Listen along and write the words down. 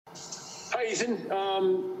Hi, Ethan.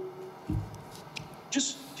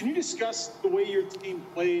 Just can you discuss the way your team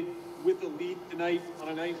played with a lead tonight on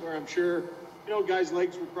a night where I'm sure, guys'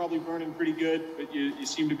 legs were probably burning pretty good, but you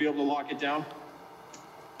seem to be able to lock it down?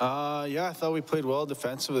 Yeah, I thought we played well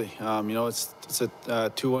defensively. It's a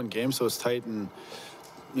 2-1 game, so it's tight, and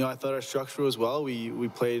I thought our structure was well. We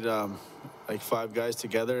played like 5 guys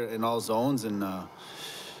together in all zones, and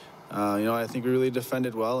I think we really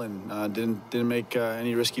defended well and didn't make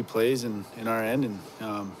any risky plays in our end,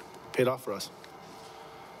 and paid off for us.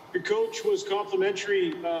 Your coach was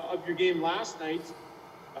complimentary of your game last night.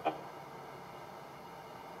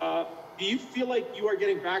 Do you feel like you are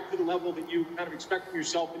getting back to the level that you kind of expect from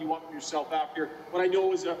yourself and you want from yourself after what I know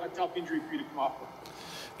was a tough injury for you to come off with?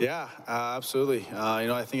 Yeah, absolutely.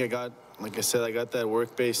 I think I got that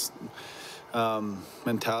work-based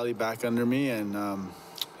mentality back under me, and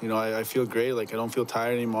I feel great. Like, I don't feel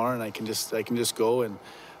tired anymore, and I can just go, and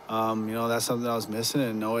that's something I was missing,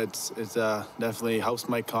 and it's definitely helps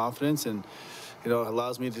my confidence, and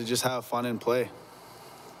allows me to just have fun and play.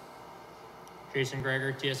 Jason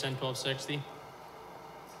Gregor, TSN 1260.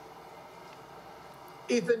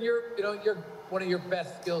 Ethan, you're one of your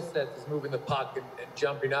best skill sets is moving the puck and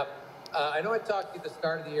jumping up. I know I talked to you at the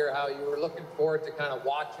start of the year how you were looking forward to kind of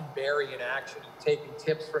watching Barry in action and taking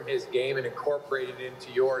tips from his game and incorporating it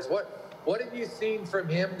into yours. What have you seen from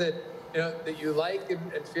him that that you like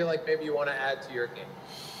and feel like maybe you want to add to your game?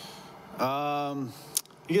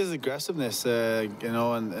 His aggressiveness,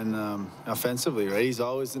 and offensively, right? He's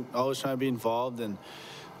always trying to be involved, and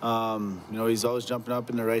he's always jumping up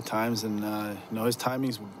in the right times, and his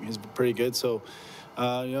timing's pretty good. So,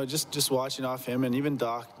 just watching off him, and even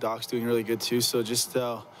Doc's doing really good too. So just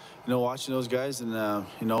watching those guys, and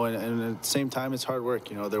and at the same time, it's hard work.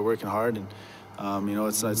 They're working hard, and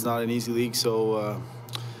it's not an easy league. So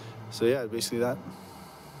yeah, basically that.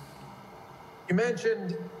 You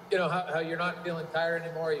mentioned, how you're not feeling tired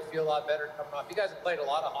anymore. You feel a lot better coming off. You guys have played a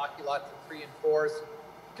lot of hockey, lots of 3 and 4s.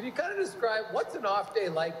 Can you kind of describe what's an off day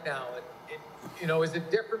like now? Is it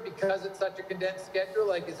different because it's such a condensed schedule?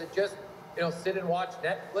 Like, is it just, sit and watch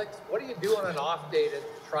Netflix? What do you do on an off day to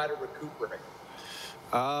try to recuperate?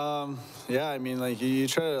 Yeah, I mean, like, you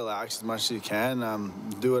try to relax as much as you can.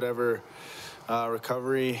 Do whatever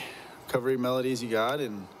recovery melodies you got,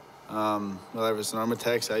 and whether it's an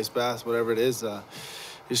Armatex, ice bath, whatever it is,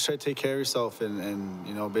 just try to take care of yourself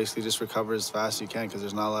and basically just recover as fast as you can, because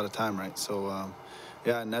there's not a lot of time, right? So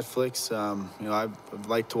yeah, Netflix. I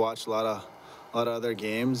like to watch a lot of other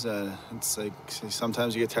games. It's like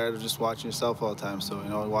sometimes you get tired of just watching yourself all the time. So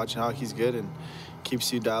watching hockey's good and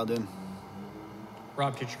keeps you dialed in.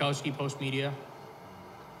 Rob Chichkowski, Post Media.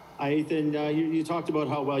 Hi, Ethan. You talked about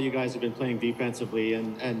how well you guys have been playing defensively,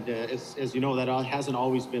 and as you know, that hasn't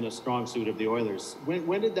always been a strong suit of the Oilers.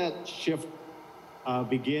 When did that shift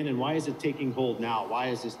begin, and why is it taking hold now? Why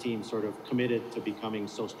is this team sort of committed to becoming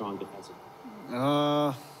so strong defensively?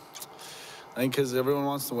 I think because everyone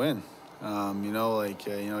wants to win.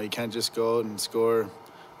 You can't just go out and score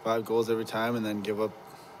 5 goals every time and then give up,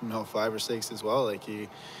 5 or 6 as well. Like, you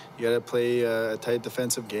got to play a tight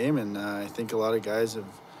defensive game, and I think a lot of guys have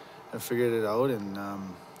figured it out, and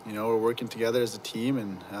we're working together as a team,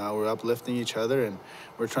 and we're uplifting each other, and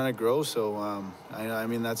we're trying to grow. So I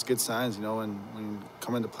mean, that's good signs. When you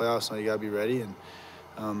come into playoffs, you got to be ready, and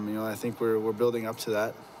I think we're building up to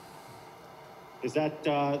that. Is that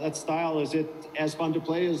style, is it as fun to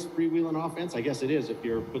play as freewheeling offense? I guess it is if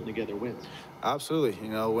you're putting together wins. Absolutely.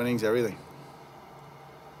 Winning's everything.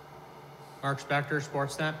 Mark Spector,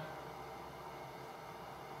 Sportsnet.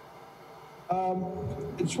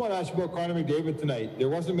 I just want to ask you about Connor McDavid tonight. There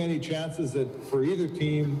wasn't many chances that for either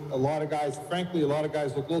team. A lot of guys look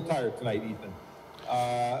a little tired tonight, Ethan.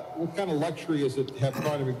 What kind of luxury is it to have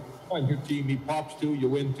Connor McDavid on your team? He pops 2, you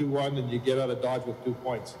win 2-1, and you get out of Dodge with 2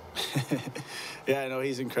 points. Yeah, I know,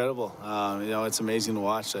 he's incredible. It's amazing to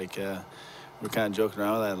watch. Like, we're kind of joking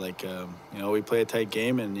around with that. Like, we play a tight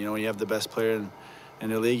game, and, when you have the best player in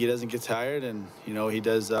the league, he doesn't get tired, and, he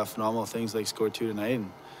does phenomenal things like score 2 tonight.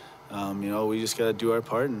 And, we just got to do our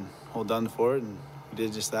part and hold down the fort, and we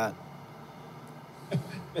did just that.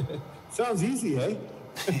 Sounds easy, eh?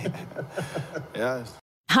 Yeah.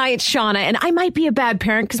 Hi, it's Shauna, and I might be a bad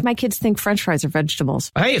parent because my kids think French fries are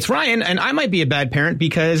vegetables. Hey, it's Ryan, and I might be a bad parent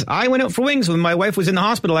because I went out for wings when my wife was in the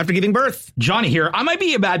hospital after giving birth. Johnny here. I might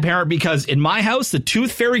be a bad parent because in my house, the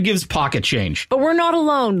tooth fairy gives pocket change. But we're not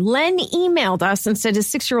alone. Len emailed us and said his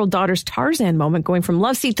 6-year-old daughter's Tarzan moment going from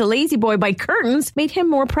love seat to lazy boy by curtains made him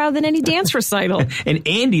more proud than any dance recital. And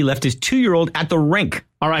Andy left his 2-year-old at the rink.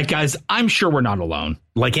 All right, guys, I'm sure we're not alone.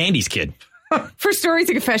 Like Andy's kid. For stories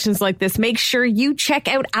and confessions like this, make sure you check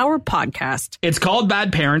out our podcast. It's called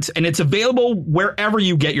Bad Parents, and it's available wherever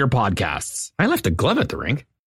you get your podcasts. I left a glove at the rink.